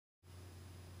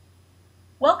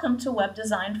Welcome to Web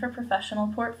Design for Professional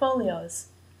Portfolios.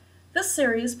 This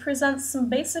series presents some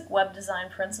basic web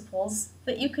design principles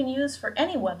that you can use for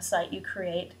any website you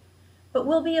create, but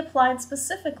will be applied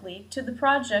specifically to the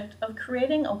project of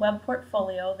creating a web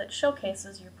portfolio that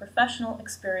showcases your professional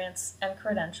experience and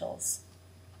credentials.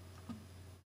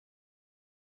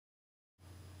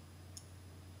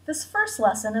 This first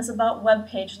lesson is about web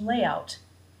page layout.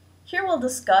 Here we'll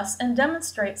discuss and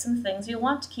demonstrate some things you'll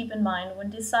want to keep in mind when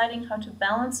deciding how to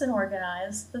balance and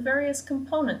organize the various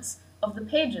components of the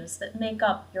pages that make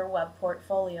up your web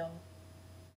portfolio.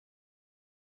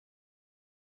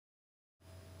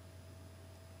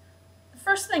 The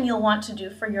first thing you'll want to do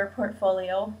for your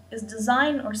portfolio is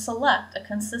design or select a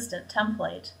consistent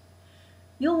template.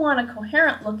 You'll want a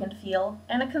coherent look and feel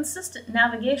and a consistent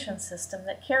navigation system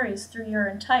that carries through your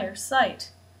entire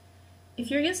site. If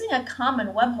you're using a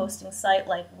common web hosting site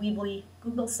like Weebly,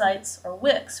 Google Sites, or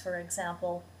Wix, for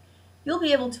example, you'll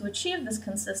be able to achieve this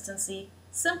consistency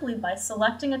simply by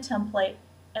selecting a template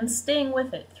and staying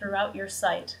with it throughout your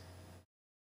site.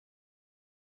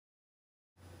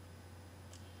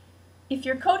 If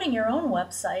you're coding your own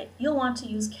website, you'll want to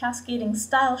use cascading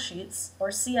style sheets, or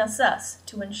CSS,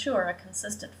 to ensure a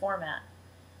consistent format.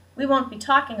 We won't be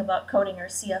talking about coding or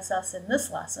CSS in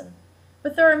this lesson,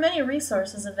 but there are many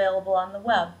resources available on the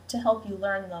web to help you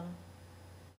learn them.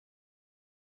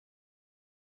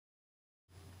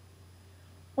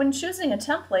 When choosing a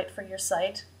template for your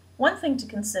site, one thing to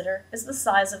consider is the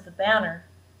size of the banner.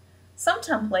 Some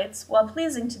templates, while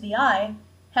pleasing to the eye,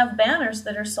 have banners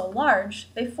that are so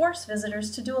large they force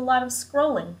visitors to do a lot of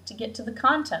scrolling to get to the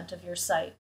content of your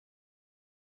site.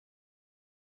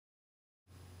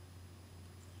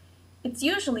 It's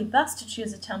usually best to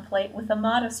choose a template with a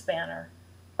modest banner,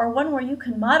 or one where you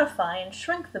can modify and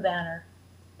shrink the banner,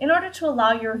 in order to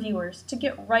allow your viewers to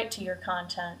get right to your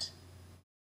content.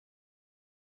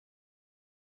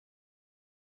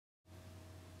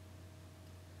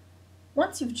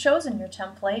 Once you've chosen your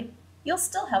template, you'll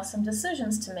still have some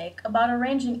decisions to make about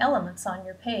arranging elements on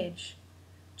your page.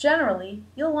 Generally,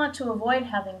 you'll want to avoid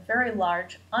having very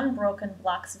large, unbroken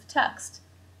blocks of text,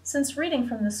 since reading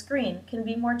from the screen can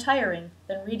be more tiring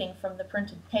than reading from the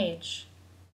printed page.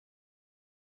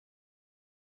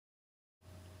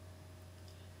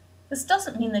 This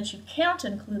doesn't mean that you can't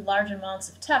include large amounts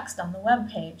of text on the web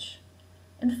page.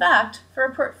 In fact, for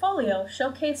a portfolio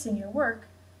showcasing your work,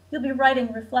 you'll be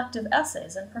writing reflective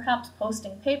essays and perhaps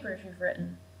posting papers you've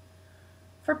written.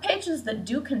 For pages that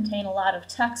do contain a lot of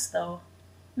text, though,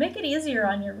 make it easier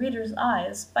on your reader's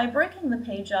eyes by breaking the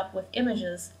page up with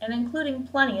images and including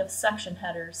plenty of section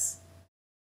headers.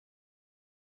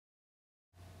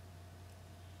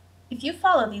 If you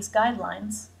follow these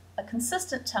guidelines, a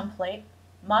consistent template,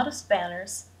 modest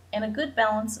banners, and a good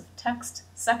balance of text,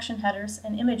 section headers,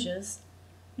 and images,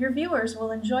 your viewers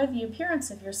will enjoy the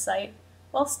appearance of your site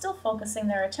while still focusing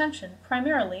their attention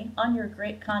primarily on your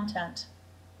great content.